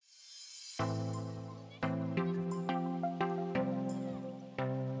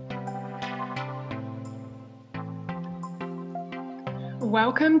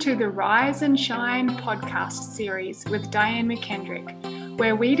Welcome to the Rise and Shine podcast series with Diane McKendrick,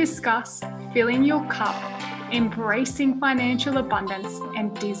 where we discuss filling your cup, embracing financial abundance,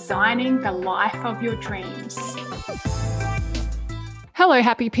 and designing the life of your dreams. Hello,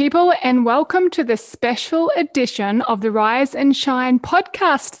 happy people, and welcome to the special edition of the Rise and Shine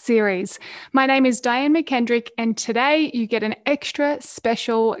podcast series. My name is Diane McKendrick, and today you get an extra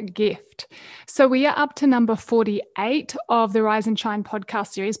special gift. So we are up to number 48 of the Rise and Shine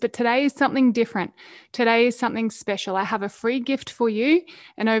podcast series, but today is something different. Today is something special. I have a free gift for you,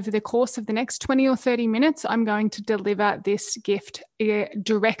 and over the course of the next 20 or 30 minutes, I'm going to deliver this gift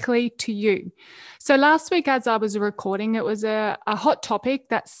directly to you. So last week, as I was recording, it was a hot topic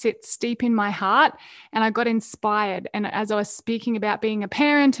that sits deep in my heart, and I got inspired. And as I was speaking about being a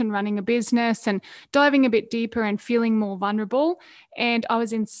parent and running a business and diving a bit deeper and feeling more vulnerable, and I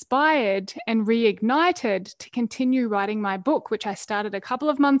was inspired and reignited to continue writing my book, which I started a couple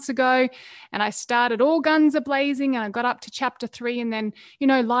of months ago. And I started all guns a blazing, and I got up to chapter 3, and then,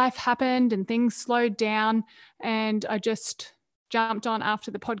 life happened and things slowed down, and I just jumped on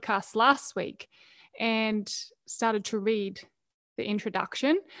after the podcast last week and started to read the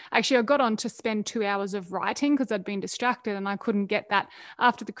introduction. Actually, I got on to spend 2 hours of writing because I'd been distracted and I couldn't get that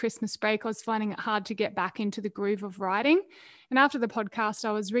after the Christmas break. I was finding it hard to get back into the groove of writing. And after the podcast,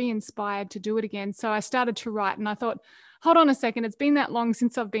 I was re-inspired to do it again. So I started to write, and I thought, hold on a second, it's been that long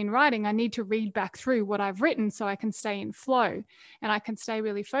since I've been writing. I need to read back through what I've written so I can stay in flow and I can stay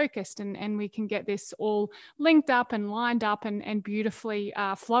really focused, and we can get this all linked up and lined up and beautifully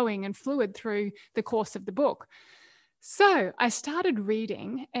flowing and fluid through the course of the book. So I started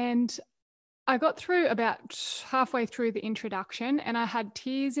reading, and I got through about halfway through the introduction, and I had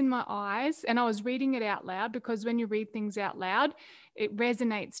tears in my eyes, and I was reading it out loud because when you read things out loud, it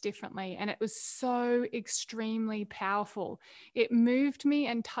resonates differently. And it was so extremely powerful. It moved me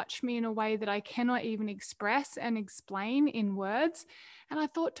and touched me in a way that I cannot even express and explain in words. And I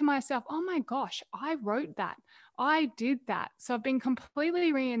thought to myself, oh my gosh, I wrote that. I did that. So I've been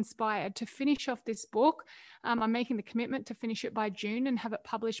completely re-inspired to finish off this book. I'm making the commitment to finish it by June and have it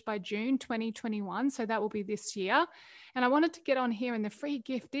published by June 2021. So that will be this year. And I wanted to get on here, and the free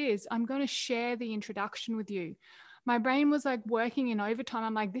gift is I'm going to share the introduction with you. My brain was like working in overtime.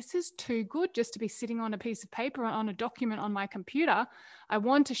 I'm like, this is too good just to be sitting on a piece of paper on a document on my computer. I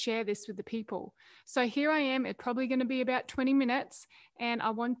want to share this with the people. So here I am. It's probably going to be about 20 minutes. And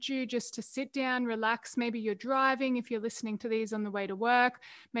I want you just to sit down, relax. Maybe you're driving if you're listening to these on the way to work.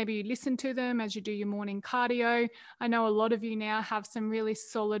 Maybe you listen to them as you do your morning cardio. I know a lot of you now have some really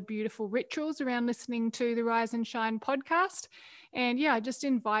solid, beautiful rituals around listening to the Rise and Shine podcast. And yeah, I just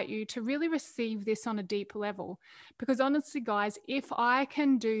invite you to really receive this on a deep level, because honestly, guys, if I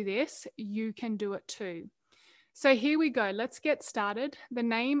can do this, you can do it too. So here we go. Let's get started. The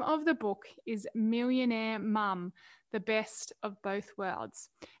name of the book is Millionaire Mum, The Best of Both Worlds.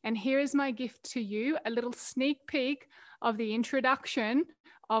 And here is my gift to you, a little sneak peek of the introduction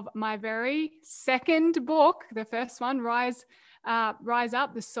of my very second book. The first one, Rise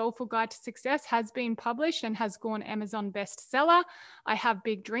Up, The Soulful Guide to Success, has been published and has gone Amazon bestseller. I have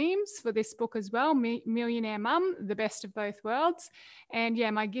big dreams for this book as well, Millionaire Mum, The Best of Both Worlds. And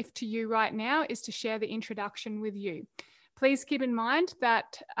yeah, my gift to you right now is to share the introduction with you. Please keep in mind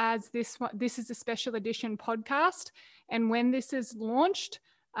that as this is a special edition podcast, and when this is launched,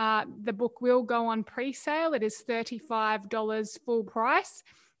 the book will go on pre-sale. It is $35 full price.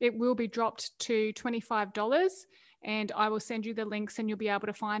 It will be dropped to $25. And I will send you the links, and you'll be able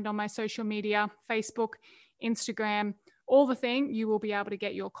to find on my social media, Facebook, Instagram, all the thing. You will be able to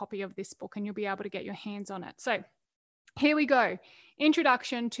get your copy of this book, and you'll be able to get your hands on it. So here we go.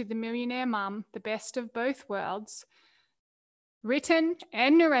 Introduction to the Millionaire Mum, The Best of Both Worlds, written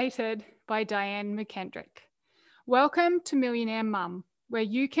and narrated by Diane McKendrick. Welcome to Millionaire Mum, where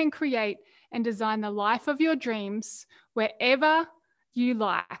you can create and design the life of your dreams wherever you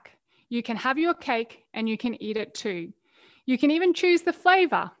like. You can have your cake and you can eat it too. You can even choose the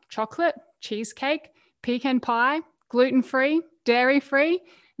flavor: chocolate, cheesecake, pecan pie, gluten-free, dairy-free,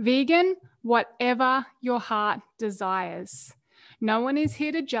 vegan, whatever your heart desires. No one is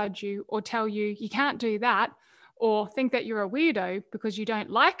here to judge you or tell you you can't do that, or think that you're a weirdo because you don't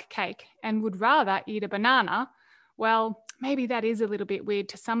like cake and would rather eat a banana. Well, maybe that is a little bit weird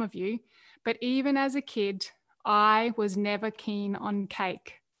to some of you, but even as a kid, I was never keen on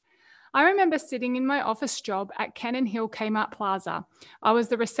cake. I remember sitting in my office job at Cannon Hill Kmart Plaza. I was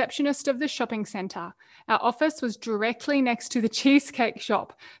the receptionist of the shopping centre. Our office was directly next to the cheesecake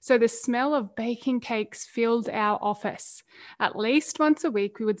shop, so the smell of baking cakes filled our office. At least once a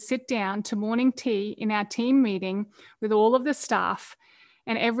week, we would sit down to morning tea in our team meeting with all of the staff,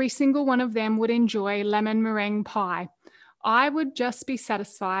 and every single one of them would enjoy lemon meringue pie, I would just be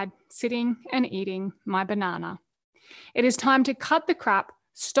satisfied sitting and eating my banana. It is time to cut the crap,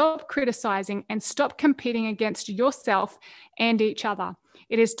 stop criticizing, and stop competing against yourself and each other.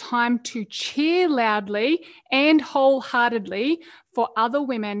 It is time to cheer loudly and wholeheartedly for other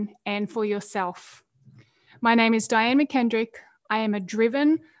women and for yourself. My name is Diane McKendrick. I am a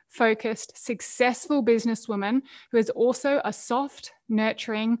driven, focused, successful businesswoman who is also a soft,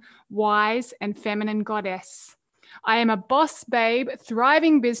 nurturing, wise, and feminine goddess. I am a boss babe,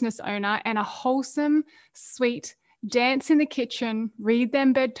 thriving business owner, and a wholesome, sweet, dance in the kitchen, read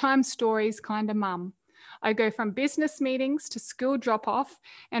them bedtime stories kind of mum. I go from business meetings to school drop-off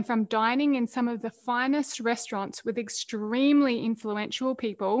and from dining in some of the finest restaurants with extremely influential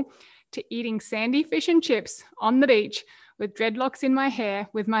people to eating sandy fish and chips on the beach with dreadlocks in my hair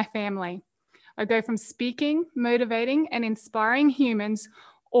with my family. I go from speaking, motivating, and inspiring humans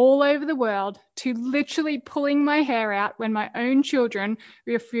all over the world to literally pulling my hair out when my own children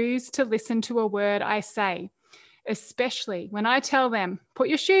refuse to listen to a word I say, especially when I tell them, put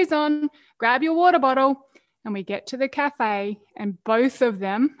your shoes on, grab your water bottle, and we get to the cafe and both of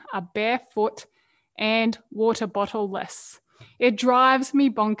them are barefoot and water bottle-less. It drives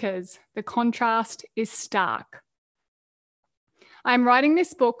me bonkers. The contrast is stark. I'm writing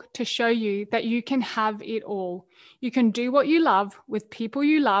this book to show you that you can have it all. You can do what you love with people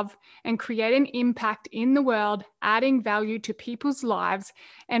you love and create an impact in the world, adding value to people's lives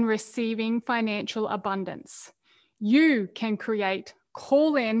and receiving financial abundance. You can create,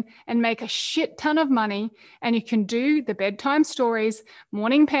 call in, and make a shit ton of money, and you can do the bedtime stories,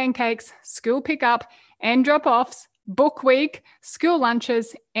 morning pancakes, school pickup and drop-offs, book week, school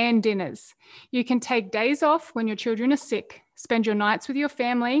lunches, and dinners. You can take days off when your children are sick, spend your nights with your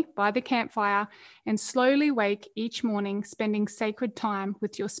family by the campfire, and slowly wake each morning spending sacred time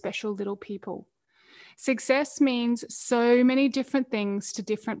with your special little people. Success means so many different things to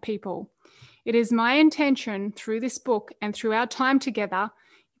different people. It is my intention through this book and through our time together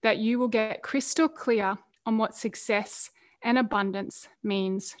that you will get crystal clear on what success and abundance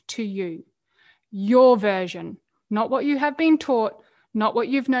means to you. Your version, not what you have been taught, not what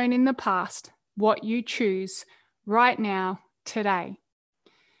you've known in the past, what you choose right now, today.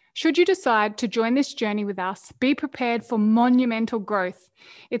 Should you decide to join this journey with us, be prepared for monumental growth.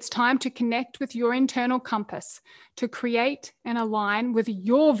 It's time to connect with your internal compass, to create and align with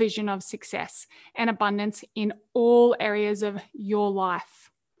your vision of success and abundance in all areas of your life.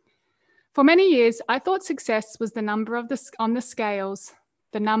 For many years, I thought success was the number on the scales,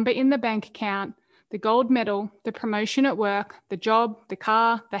 the number in the bank account, the gold medal, the promotion at work, the job, the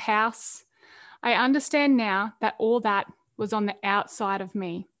car, the house. I understand now that all that was on the outside of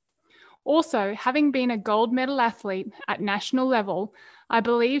me. Also, having been a gold medal athlete at national level, I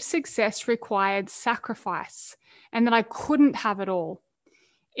believe success required sacrifice and that I couldn't have it all.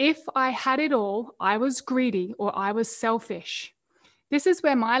 If I had it all, I was greedy or I was selfish. This is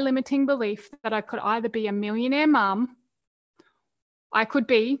where my limiting belief that I could either be a millionaire mum, where I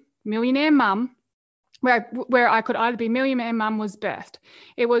could either be millionaire mum was birthed.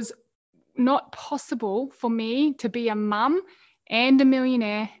 It was not possible for me to be a mum and a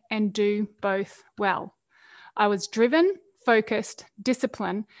millionaire and do both well. I was driven, focused,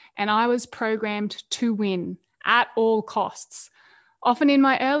 disciplined, and I was programmed to win at all costs. Often in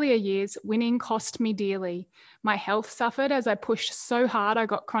my earlier years, winning cost me dearly. My health suffered as I pushed so hard I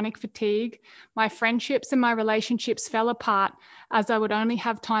got chronic fatigue. My friendships and my relationships fell apart as I would only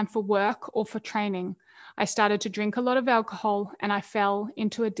have time for work or for training. I started to drink a lot of alcohol and I fell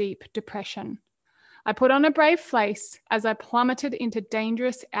into a deep depression. I put on a brave face as I plummeted into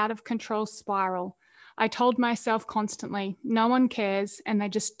dangerous, out-of-control spiral. I told myself constantly, no one cares and they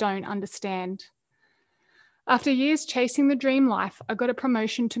just don't understand. After years chasing the dream life, I got a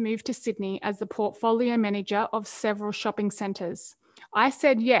promotion to move to Sydney as the portfolio manager of several shopping centres. I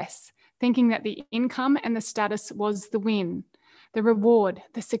said yes, thinking that the income and the status was the win, the reward,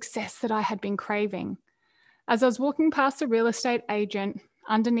 the success that I had been craving. As I was walking past a real estate agent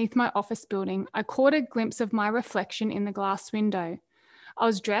underneath my office building, I caught a glimpse of my reflection in the glass window. I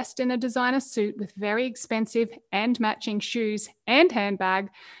was dressed in a designer suit with very expensive and matching shoes and handbag,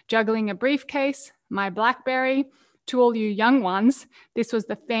 juggling a briefcase, my BlackBerry. To all you young ones, this was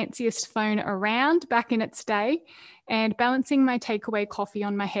the fanciest phone around back in its day, and balancing my takeaway coffee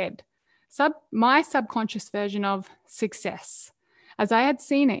on my head. My subconscious version of success, as I had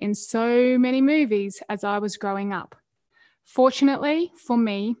seen it in so many movies as I was growing up. Fortunately for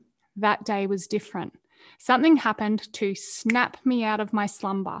me, that day was different. Something happened to snap me out of my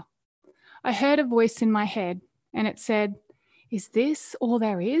slumber. I heard a voice in my head and it said, Is this all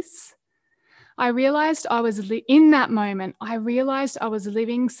there is? I realized I was in that moment, I realized I was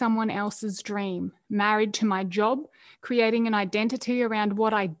living someone else's dream, married to my job, creating an identity around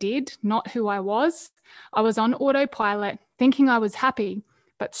what I did, not who I was. I was on autopilot, thinking I was happy,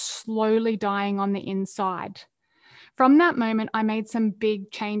 but slowly dying on the inside. From that moment, I made some big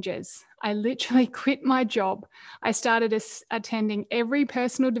changes. I literally quit my job. I started attending every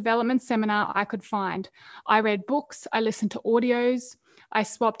personal development seminar I could find. I read books, I listened to audios, I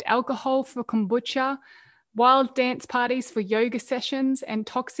swapped alcohol for kombucha, wild dance parties for yoga sessions, and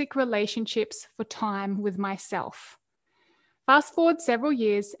toxic relationships for time with myself. Fast forward several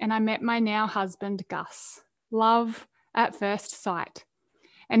years, and I met my now husband, Gus. Love at first sight.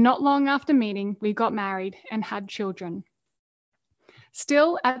 And not long after meeting, we got married and had children.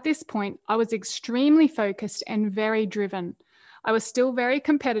 Still, at this point, I was extremely focused and very driven. I was still very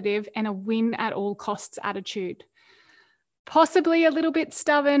competitive and a win at all costs attitude. Possibly a little bit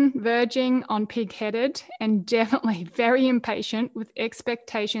stubborn, verging on pig-headed, and definitely very impatient with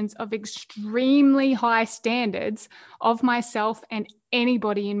expectations of extremely high standards of myself and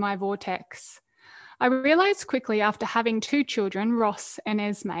anybody in my vortex. I realized quickly after having 2 children, Ross and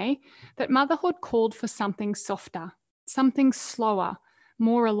Esme, that motherhood called for something softer, something slower,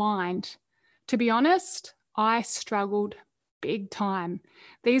 more aligned. To be honest, I struggled big time.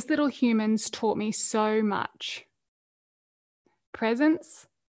 These little humans taught me so much. Presence,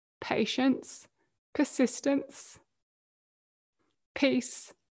 patience, persistence,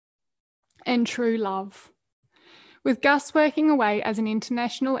 peace, and true love. With Gus working away as an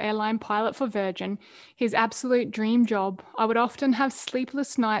international airline pilot for Virgin, his absolute dream job, I would often have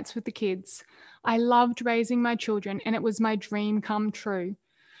sleepless nights with the kids. I loved raising my children, and it was my dream come true.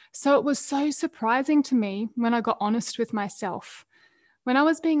 So it was so surprising to me when I got honest with myself. When I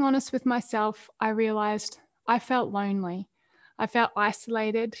was being honest with myself, I realized I felt lonely. I felt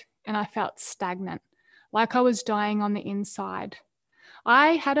isolated, and I felt stagnant, like I was dying on the inside. I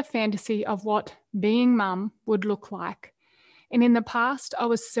had a fantasy of what being mum would look like. And in the past, I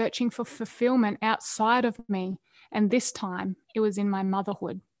was searching for fulfillment outside of me. And this time, it was in my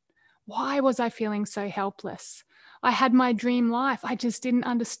motherhood. Why was I feeling so helpless? I had my dream life. I just didn't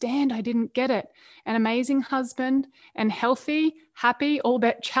understand. I didn't get it. An amazing husband and healthy, happy,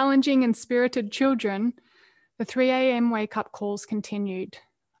 albeit challenging and spirited children. The 3 a.m. wake-up calls continued.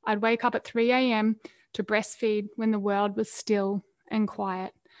 I'd wake up at 3 a.m. to breastfeed when the world was still and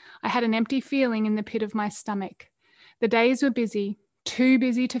quiet. I had an empty feeling in the pit of my stomach. The days were busy, too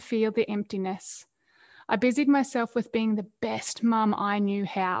busy to feel the emptiness. I busied myself with being the best mum I knew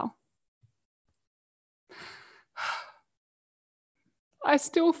how. I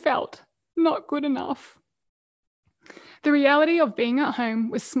still felt not good enough. The reality of being at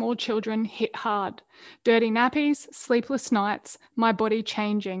home with small children hit hard. Dirty nappies, sleepless nights, my body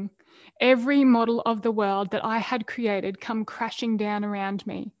changing. Every model of the world that I had created come crashing down around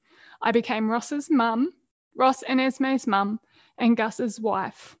me. I became Ross's mum, Ross and Esme's mum, and Gus's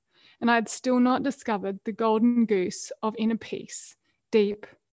wife, and I'd still not discovered the golden goose of inner peace deep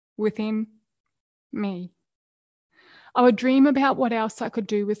within me. I would dream about what else I could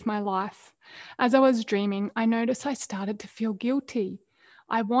do with my life. As I was dreaming, I noticed I started to feel guilty.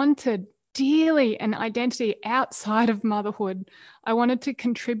 I wanted dearly an identity outside of motherhood. I wanted to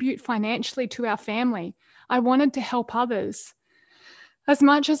contribute financially to our family. I wanted to help others. As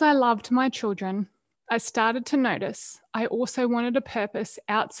much as I loved my children, I started to notice I also wanted a purpose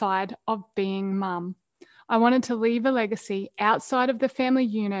outside of being mum. I wanted to leave a legacy outside of the family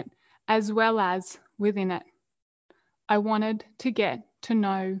unit as well as within it. I wanted to get to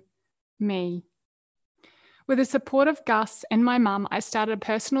know me. With the support of Gus and my mum, I started a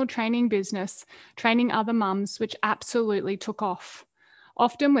personal training business, training other mums, which absolutely took off.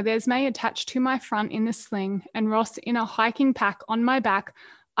 Often with Esme attached to my front in the sling and Ross in a hiking pack on my back,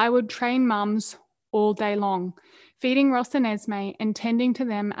 I would train mums all day long, feeding Ross and Esme and tending to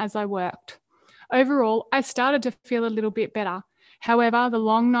them as I worked. Overall, I started to feel a little bit better. However, the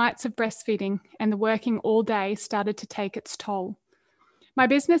long nights of breastfeeding and the working all day started to take its toll. My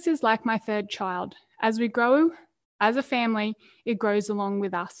business is like my third child. As we grow as a family, it grows along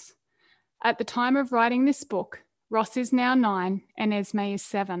with us. At the time of writing this book, Ross is now 9 and Esme is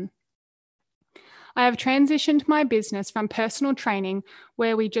 7. I have transitioned my business from personal training,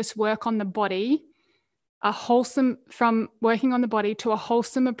 where we just work on the body, from working on the body to a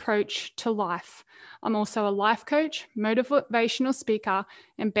wholesome approach to life. I'm also a life coach, motivational speaker,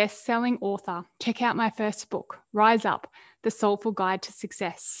 and best-selling author. Check out my first book, Rise Up, The Soulful Guide to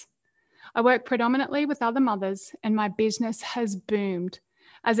Success. I work predominantly with other mothers, and my business has boomed.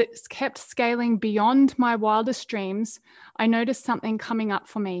 As it kept scaling beyond my wildest dreams, I noticed something coming up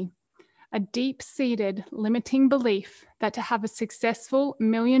for me. A deep-seated limiting belief that to have a successful $1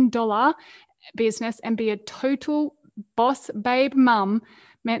 million business and be a total boss babe mum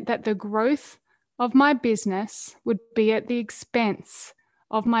meant that the growth of my business would be at the expense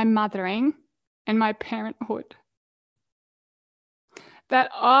of my mothering and my parenthood. That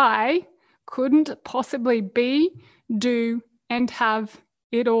I couldn't possibly be, do, and have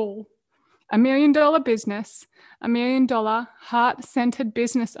it all. $1 million business, $1 million heart-centered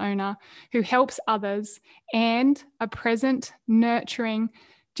business owner who helps others, and a present, nurturing,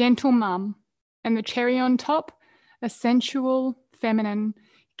 gentle mum. And the cherry on top, a sensual, feminine,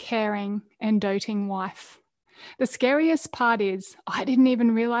 caring, and doting wife. The scariest part is I didn't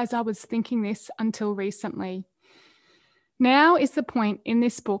even realize I was thinking this until recently. Now is the point in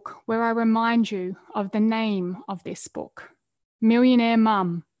this book where I remind you of the name of this book, Millionaire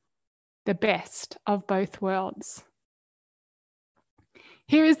Mum. The best of both worlds.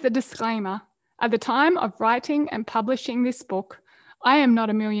 Here is the disclaimer. At the time of writing and publishing this book, I am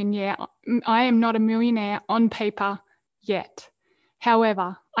not a millionaire on paper yet.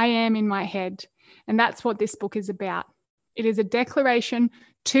 However, I am in my head, and that's what this book is about. It is a declaration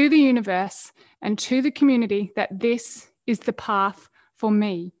to the universe and to the community that this is the path for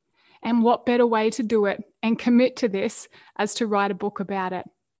me. And what better way to do it and commit to this as to write a book about it.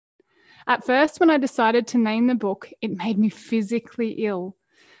 At first, when I decided to name the book, it made me physically ill.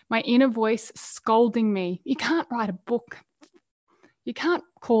 My inner voice scolding me. You can't write a book. You can't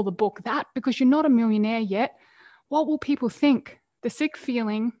call the book that because you're not a millionaire yet. What will people think? The sick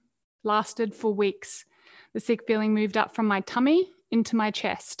feeling lasted for weeks. The sick feeling moved up from my tummy into my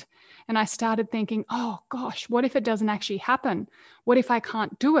chest. And I started thinking, oh gosh, what if it doesn't actually happen? What if I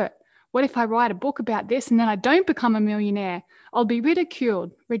can't do it? What if I write a book about this and then I don't become a millionaire? I'll be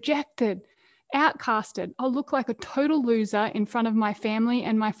ridiculed, rejected, outcasted. I'll look like a total loser in front of my family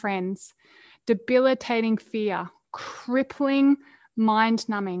and my friends. Debilitating fear, crippling,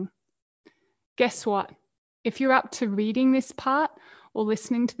 mind-numbing. Guess what? If you're up to reading this part or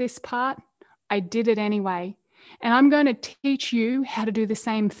listening to this part, I did it anyway. And I'm going to teach you how to do the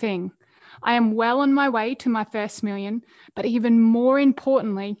same thing. I am well on my way to my first million, but even more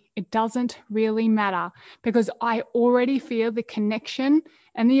importantly, it doesn't really matter because I already feel the connection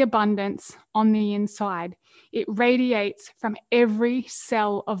and the abundance on the inside. It radiates from every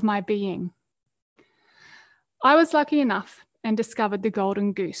cell of my being. I was lucky enough and discovered the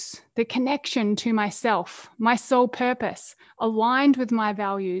golden goose, the connection to myself, my soul purpose, aligned with my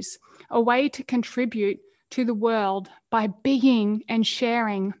values, a way to contribute to the world by being and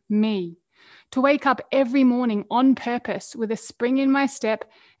sharing me. To wake up every morning on purpose with a spring in my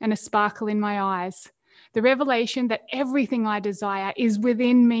step and a sparkle in my eyes. The revelation that everything I desire is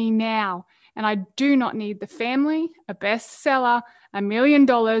within me now, and I do not need the family, a bestseller, $1 million,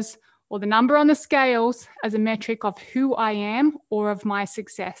 or the number on the scales as a metric of who I am or of my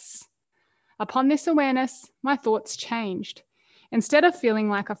success. Upon this awareness, my thoughts changed. Instead of feeling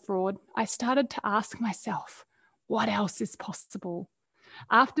like a fraud, I started to ask myself, what else is possible?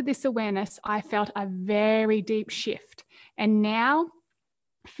 After this awareness, I felt a very deep shift, and now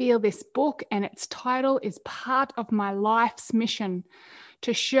feel this book and its title is part of my life's mission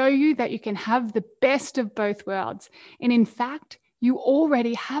to show you that you can have the best of both worlds. And in fact, you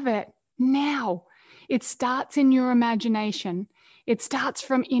already have it now. It starts in your imagination. It starts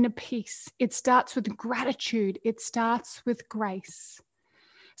from inner peace. It starts with gratitude. It starts with grace.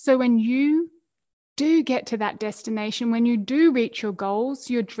 So when you do get to that destination, when you do reach your goals,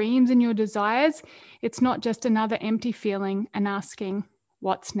 your dreams and your desires, it's not just another empty feeling and asking,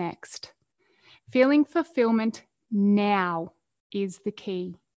 what's next? Feeling fulfillment now is the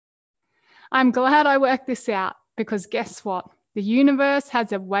key. I'm glad I worked this out because guess what? The universe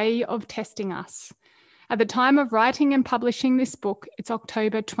has a way of testing us. At the time of writing and publishing this book, it's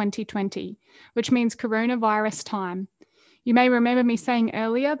October 2020, which means coronavirus time. You may remember me saying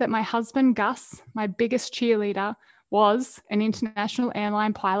earlier that my husband, Gus, my biggest cheerleader, was an international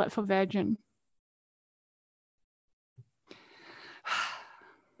airline pilot for Virgin.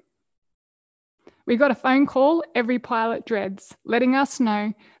 We got a phone call every pilot dreads, letting us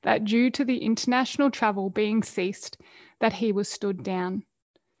know that due to the international travel being ceased, that he was stood down.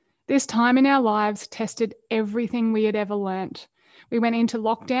 This time in our lives tested everything we had ever learnt. We went into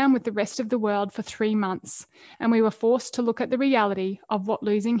lockdown with the rest of the world for 3 months, and we were forced to look at the reality of what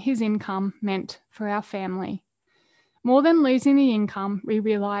losing his income meant for our family. More than losing the income, we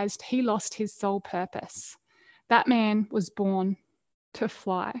realised he lost his sole purpose. That man was born to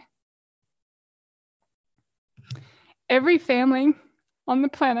fly. Every family on the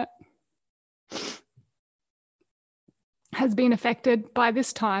planet has been affected by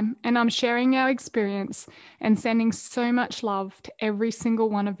this time, and I'm sharing our experience and sending so much love to every single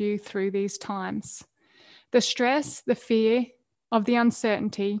one of you through these times. The stress, the fear of the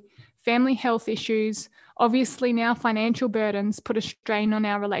uncertainty, family health issues, obviously now financial burdens put a strain on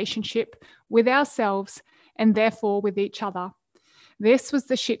our relationship with ourselves and therefore with each other. This was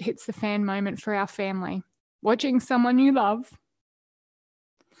the shit hits the fan moment for our family. Watching someone you love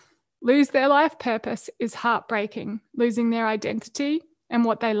lose their life purpose is heartbreaking, losing their identity and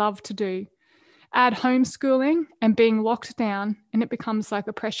what they love to do. Add homeschooling and being locked down, and it becomes like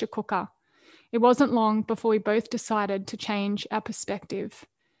a pressure cooker. It wasn't long before we both decided to change our perspective.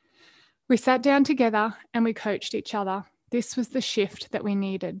 We sat down together and we coached each other. This was the shift that we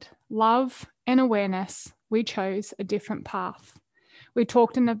needed. Love and awareness. We chose a different path. We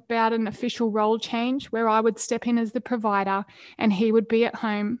talked about an official role change where I would step in as the provider and he would be at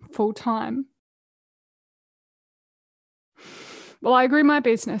home full time. Well, I grew my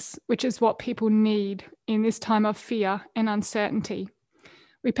business, which is what people need in this time of fear and uncertainty.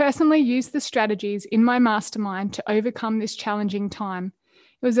 We personally used the strategies in my mastermind to overcome this challenging time.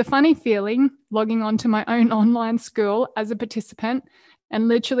 It was a funny feeling logging onto my own online school as a participant and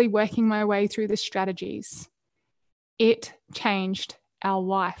literally working my way through the strategies. It changed our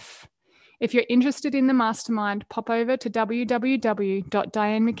life. If you're interested in the mastermind, pop over to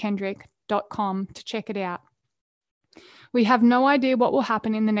www.dianemckendrick.com to check it out. We have no idea what will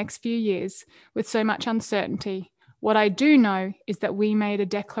happen in the next few years with so much uncertainty. What I do know is that we made a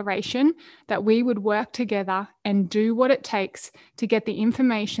declaration that we would work together and do what it takes to get the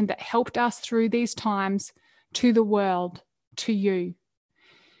information that helped us through these times to the world, to you.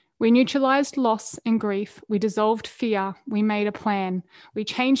 We neutralized loss and grief. We dissolved fear. We made a plan. We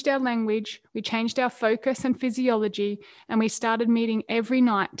changed our language. We changed our focus and physiology, and we started meeting every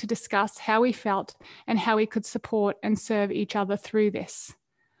night to discuss how we felt and how we could support and serve each other through this.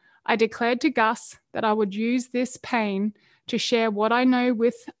 I declared to Gus that I would use this pain to share what I know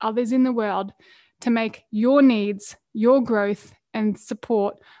with others in the world to make your needs, your growth and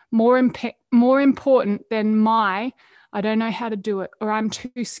support more important than my I don't know how to do it, or I'm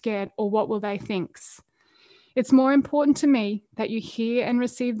too scared, or what will they think? It's more important to me that you hear and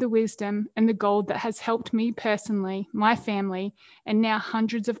receive the wisdom and the gold that has helped me personally, my family, and now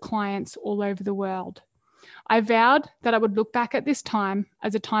hundreds of clients all over the world. I vowed that I would look back at this time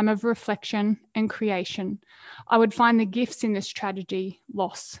as a time of reflection and creation. I would find the gifts in this tragedy,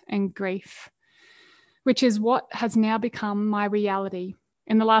 loss, and grief, which is what has now become my reality.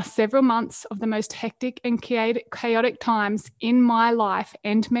 In the last several months of the most hectic and chaotic times in my life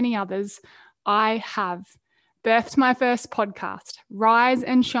and many others, I have birthed my first podcast, Rise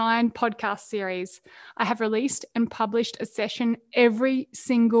and Shine podcast series. I have released and published a session every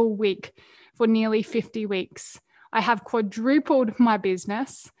single week for nearly 50 weeks. I have quadrupled my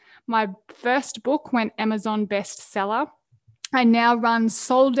business. My first book went Amazon bestseller. I now run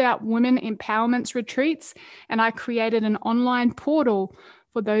sold-out women empowerment retreats, and I created an online portal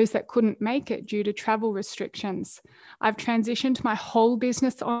for those that couldn't make it due to travel restrictions. I've transitioned my whole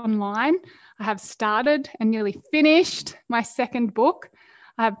business online. I have started and nearly finished my second book.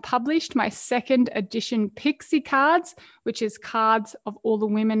 I have published my second edition Pixie Cards, which is cards of all the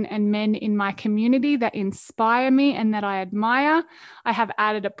women and men in my community that inspire me and that I admire. I have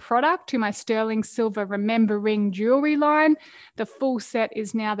added a product to my sterling silver Remember Ring jewelry line. The full set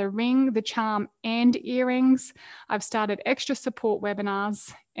is now the ring, the charm, and earrings. I've started extra support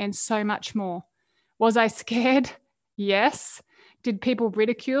webinars and so much more. Was I scared? Yes. Did people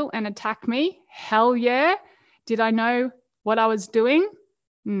ridicule and attack me? Hell yeah. Did I know what I was doing?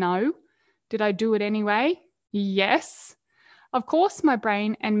 No. Did I do it anyway? Yes. Of course, my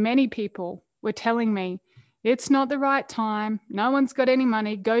brain and many people were telling me, it's not the right time. No one's got any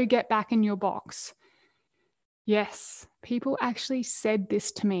money. Go get back in your box. Yes, people actually said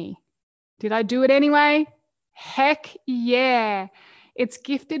this to me. Did I do it anyway? Heck yeah. It's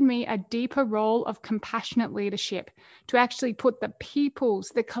gifted me a deeper role of compassionate leadership to actually put the people's,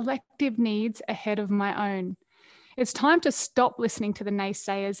 the collective needs ahead of my own. It's time to stop listening to the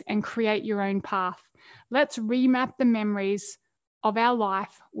naysayers and create your own path. Let's remap the memories of our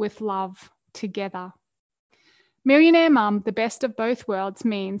life with love together. Millionaire Mum, the best of both worlds,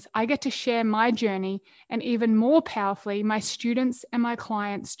 means I get to share my journey and even more powerfully, my students and my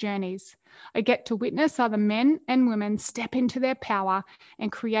clients' journeys. I get to witness other men and women step into their power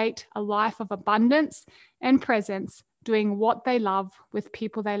and create a life of abundance and presence, doing what they love with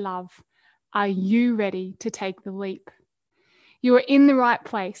people they love. Are you ready to take the leap? You are in the right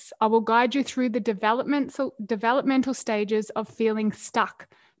place. I will guide you through the developmental stages of feeling stuck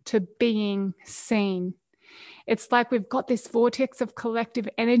to being seen. It's like we've got this vortex of collective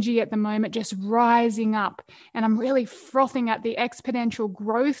energy at the moment just rising up. And I'm really frothing at the exponential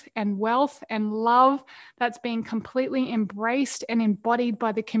growth and wealth and love that's being completely embraced and embodied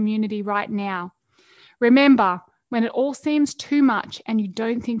by the community right now. Remember, when it all seems too much and you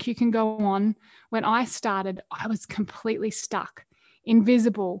don't think you can go on, when I started, I was completely stuck,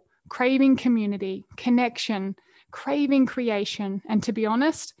 invisible, craving community, connection, craving creation. And to be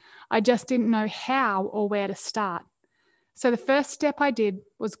honest, I just didn't know how or where to start. So the first step I did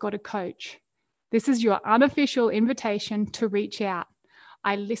was got a coach. This is your unofficial invitation to reach out.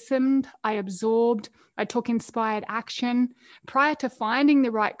 I listened, I absorbed, I took inspired action. Prior to finding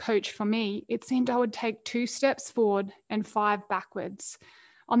the right coach for me, it seemed I would take 2 steps forward and 5 backwards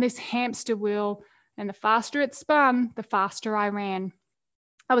on this hamster wheel. And the faster it spun, the faster I ran.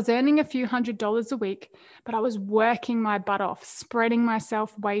 I was earning a few $100s a week, but I was working my butt off, spreading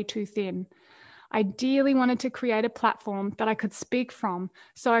myself way too thin. I ideally wanted to create a platform that I could speak from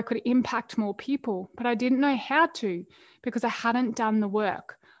so I could impact more people, but I didn't know how to because I hadn't done the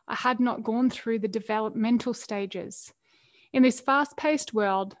work. I had not gone through the developmental stages. In this fast-paced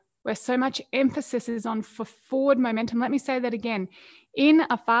world where so much emphasis is on forward momentum, let me say that again. In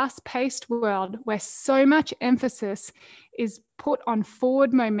a fast-paced world where so much emphasis is put on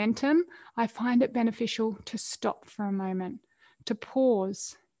forward momentum, I find it beneficial to stop for a moment, to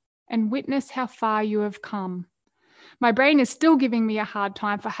pause and witness how far you have come. My brain is still giving me a hard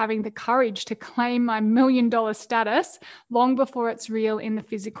time for having the courage to claim my $1 million status long before it's real in the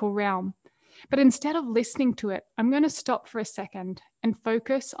physical realm. But instead of listening to it, I'm going to stop for a second and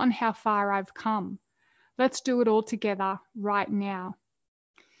focus on how far I've come. Let's do it all together right now.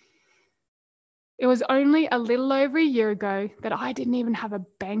 It was only a little over a year ago that I didn't even have a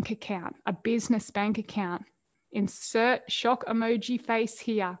bank account, a business bank account. Insert shock emoji face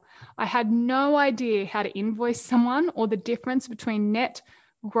here. I had no idea how to invoice someone or the difference between net,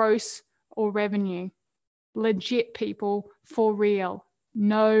 gross, or revenue. Legit, people, for real.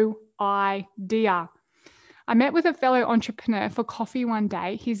 No idea. I met with a fellow entrepreneur for coffee one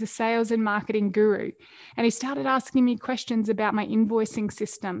day. He's a sales and marketing guru, and he started asking me questions about my invoicing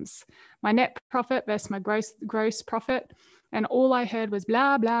systems, my net profit versus my gross profit. And all I heard was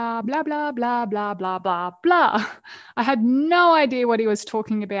blah, blah, blah, blah, blah, blah, blah, blah, blah. I had no idea what he was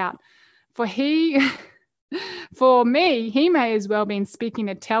talking about. For me, he may as well been speaking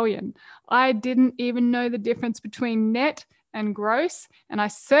Italian. I didn't even know the difference between net and gross, and I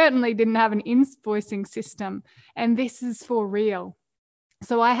certainly didn't have an invoicing system. And this is for real.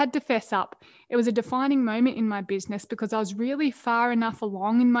 So I had to fess up. It was a defining moment in my business because I was really far enough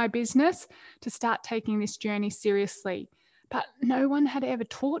along in my business to start taking this journey seriously. But no one had ever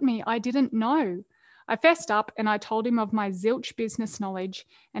taught me. I didn't know. I fessed up and I told him of my zilch business knowledge,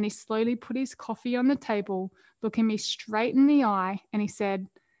 and he slowly put his coffee on the table, looking me straight in the eye, and he said,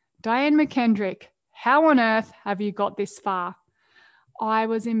 "Diane McKendrick, how on earth have you got this far?" I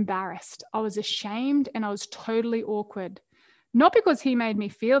was embarrassed. I was ashamed, and I was totally awkward. Not because he made me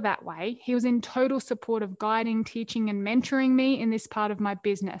feel that way. He was in total support of guiding, teaching, and mentoring me in this part of my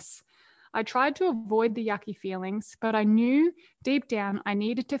business. I tried to avoid the yucky feelings, but I knew deep down I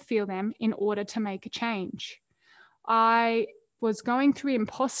needed to feel them in order to make a change. I was going through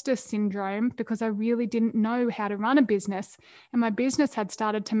imposter syndrome because I really didn't know how to run a business, and my business had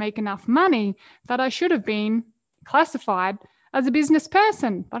started to make enough money that I should have been classified as a business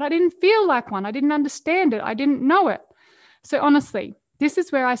person, but I didn't feel like one. I didn't understand it. I didn't know it. So honestly, this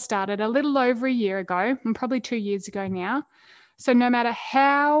is where I started a little over a year ago, and probably 2 years ago now. So no matter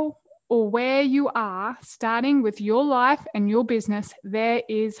how or where you are starting with your life and your business, there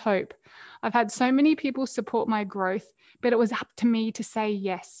is hope. I've had so many people support my growth, but it was up to me to say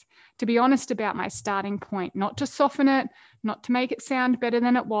yes, to be honest about my starting point, not to soften it, not to make it sound better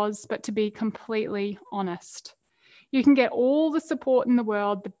than it was, but to be completely honest. You can get all the support in the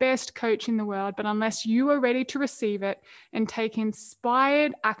world, the best coach in the world, but unless you are ready to receive it and take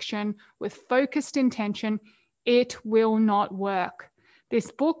inspired action with focused intention, it will not work. This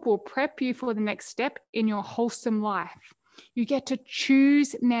book will prep you for the next step in your wholesome life. You get to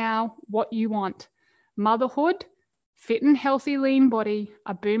choose now what you want: motherhood, fit and healthy lean body,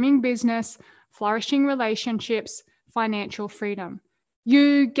 a booming business, flourishing relationships, financial freedom.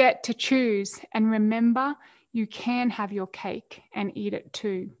 You get to choose, and remember, you can have your cake and eat it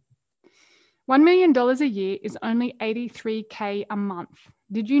too. $1 million a year is only $83K a month.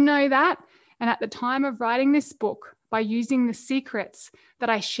 Did you know that? And at the time of writing this book, by using the secrets that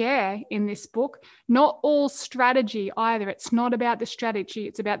I share in this book. Not all strategy either. It's not about the strategy.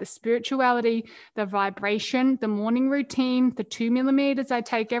 It's about the spirituality, the vibration, the morning routine, the 2 millimeters I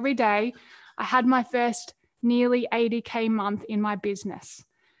take every day. I had my first nearly 80K month in my business.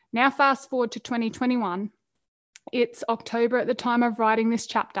 Now fast forward to 2021. It's October at the time of writing this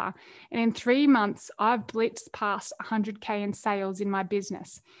chapter. And in 3 months, I've blitzed past 100K in sales in my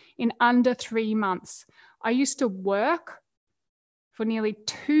business in under 3 months. I used to work for nearly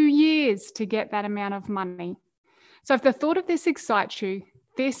 2 years to get that amount of money. So if the thought of this excites you,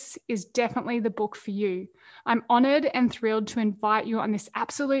 this is definitely the book for you. I'm honored and thrilled to invite you on this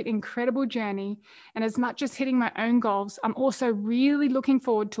absolute incredible journey. And as much as hitting my own goals, I'm also really looking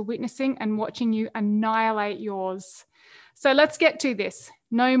forward to witnessing and watching you annihilate yours. So let's get to this.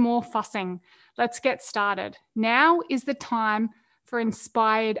 No more fussing. Let's get started. Now is the time for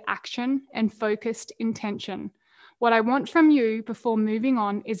inspired action and focused intention. What I want from you before moving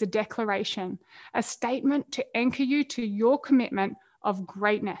on is a declaration, a statement to anchor you to your commitment of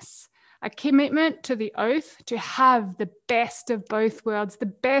greatness, a commitment to the oath to have the best of both worlds, the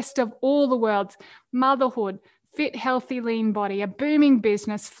best of all the worlds, motherhood, fit, healthy, lean body, a booming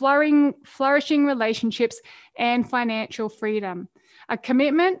business, flourishing relationships, and financial freedom. A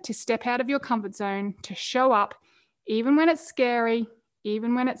commitment to step out of your comfort zone, to show up, even when it's scary,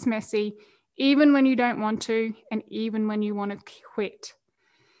 even when it's messy, even when you don't want to, and even when you want to quit.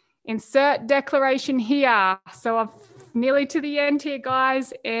 Insert declaration here. So I've nearly to the end here,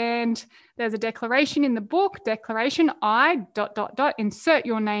 guys, and there's a declaration in the book. Declaration I ... insert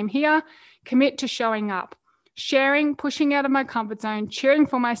your name here. Commit to showing up, sharing, pushing out of my comfort zone, cheering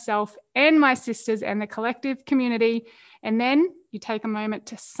for myself and my sisters and the collective community. And then you take a moment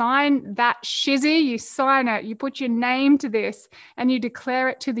to sign that shizzy. You sign it. You put your name to this and you declare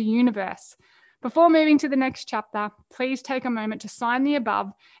it to the universe. Before moving to the next chapter, please take a moment to sign the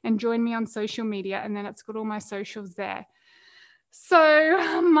above and join me on social media, and then it's got all my socials there.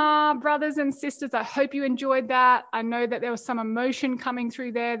 So, my brothers and sisters, I hope you enjoyed that. I know that there was some emotion coming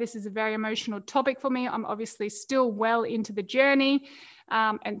through there. This is a very emotional topic for me. I'm obviously still well into the journey,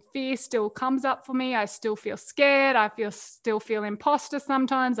 and fear still comes up for me. I still feel scared. Still feel imposter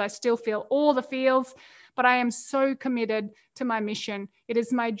sometimes. I still feel all the feels. But I am so committed to my mission. It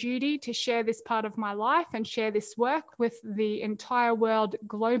is my duty to share this part of my life and share this work with the entire world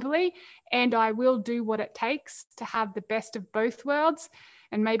globally. And I will do what it takes to have the best of both worlds.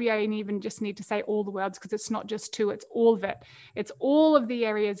 And maybe I even just need to say all the worlds, because it's not just two, it's all of it. It's all of the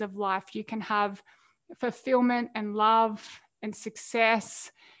areas of life. You can have fulfillment and love and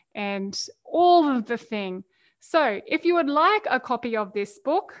success and all of the thing. So if you would like a copy of this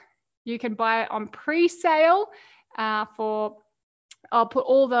book, you can buy it on pre-sale I'll put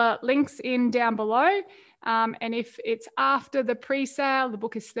all the links in down below. And if it's after the pre-sale, the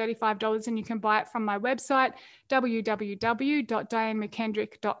book is $35 and you can buy it from my website,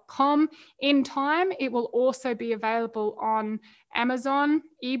 www.dianemckendrick.com. In time, it will also be available on Amazon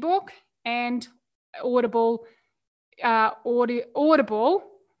ebook and Audible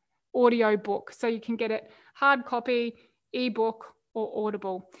audio book. So you can get it hard copy, ebook, or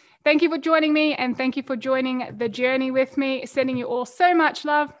Audible. Thank you for joining me, and thank you for joining the journey with me. Sending you all so much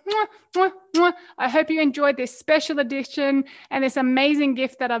love. Mwah, mwah, mwah. I hope you enjoyed this special edition and this amazing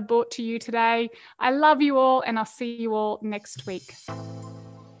gift that I've brought to you today. I love you all, and I'll see you all next week.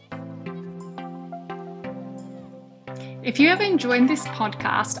 If you have enjoyed this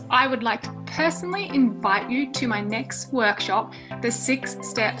podcast, I would like to personally invite you to my next workshop, The 6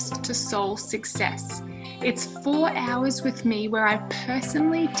 Steps to Soul Success. It's 4 hours with me where I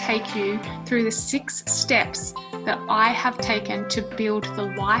personally take you through the 6 steps that I have taken to build the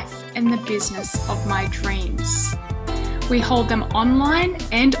life and the business of my dreams. We hold them online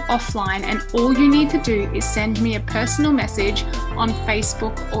and offline, and all you need to do is send me a personal message on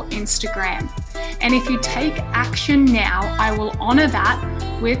Facebook or Instagram. And if you take action now, I will honor that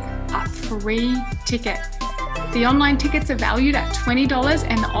with a free ticket. The online tickets are valued at $20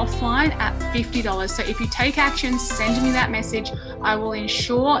 and the offline at $50. So if you take action, send me that message. I will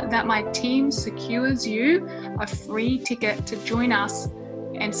ensure that my team secures you a free ticket to join us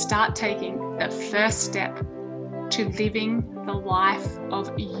and start taking the first step to living the life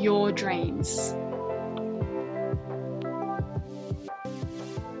of your dreams.